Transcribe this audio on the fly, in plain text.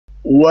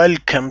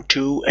Welcome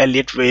to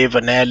Elliott Wave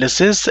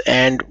Analysis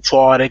and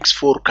Forex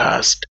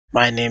Forecast.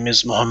 My name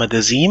is Mohammed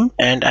Azim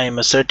and I am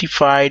a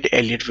certified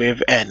Elliott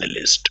Wave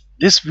Analyst.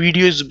 This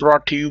video is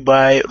brought to you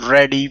by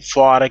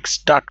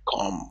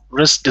ReadyForex.com.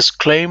 Risk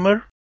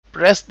disclaimer: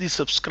 press the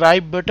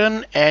subscribe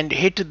button and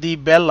hit the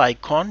bell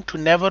icon to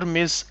never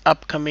miss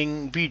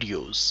upcoming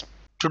videos.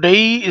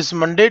 Today is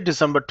Monday,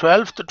 December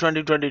 12th,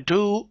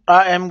 2022.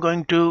 I am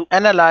going to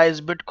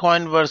analyze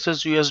Bitcoin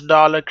versus US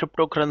dollar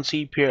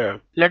cryptocurrency pair.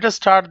 Let us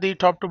start the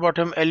top to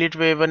bottom Elliott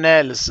Wave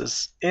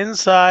analysis.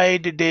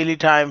 Inside daily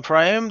time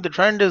frame, the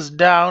trend is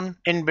down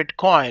in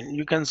Bitcoin.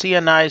 You can see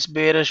a nice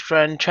bearish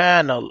trend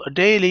channel. A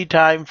daily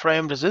time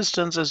frame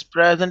resistance is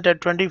present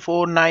at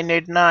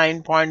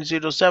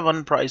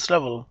 24989.07 price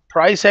level.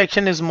 Price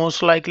action is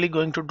most likely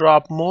going to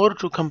drop more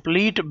to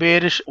complete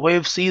bearish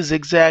wave C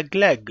zigzag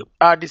leg.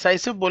 A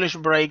decisive bullish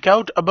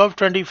breakout above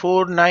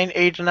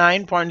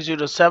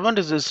 24989.07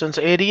 resistance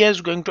area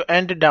is going to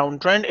end a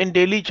downtrend in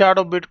daily chart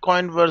of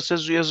Bitcoin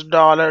versus US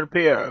dollar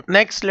pair.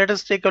 Next, let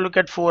us take a look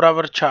at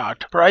 4-hour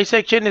chart. Price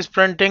action is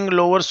printing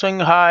lower swing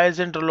highs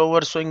into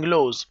lower swing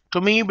lows.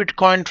 To me,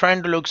 Bitcoin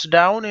trend looks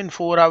down in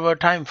 4-hour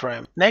time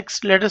frame.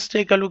 Next, let us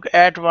take a look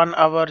at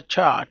 1-hour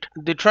chart.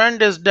 The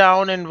trend is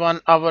down in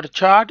 1-hour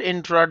chart.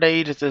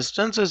 Intraday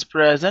resistance is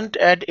present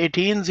at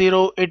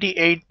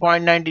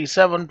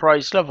 18088.97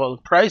 price level.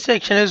 Price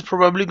action is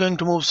probably going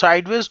to move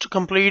sideways to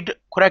complete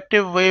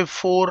corrective wave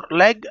 4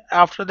 leg.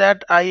 After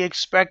that, I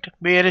expect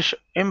bearish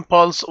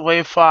impulse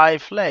wave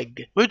 5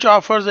 leg, which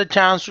offers a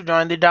chance to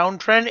join the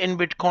downtrend in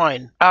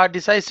Bitcoin. A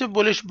decisive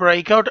bullish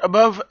breakout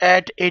above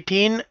at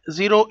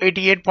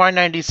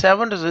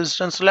 18088.97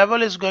 resistance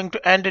level is going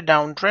to end a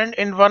downtrend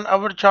in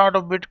 1-hour chart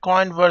of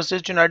Bitcoin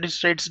versus United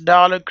States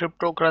dollar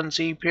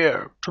cryptocurrency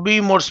pair. To be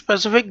more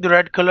specific, the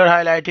red color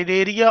highlighted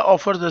area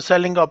offers the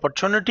selling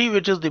opportunity,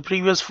 which is the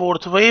previous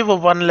fourth wave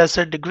of one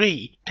lesser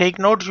degree. Take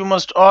note, you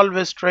must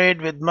always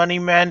trade with money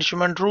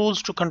management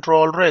rules to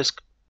control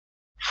risk.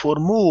 For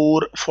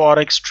more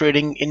Forex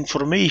trading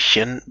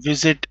information,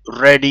 visit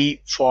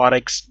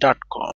ReadyForex.com.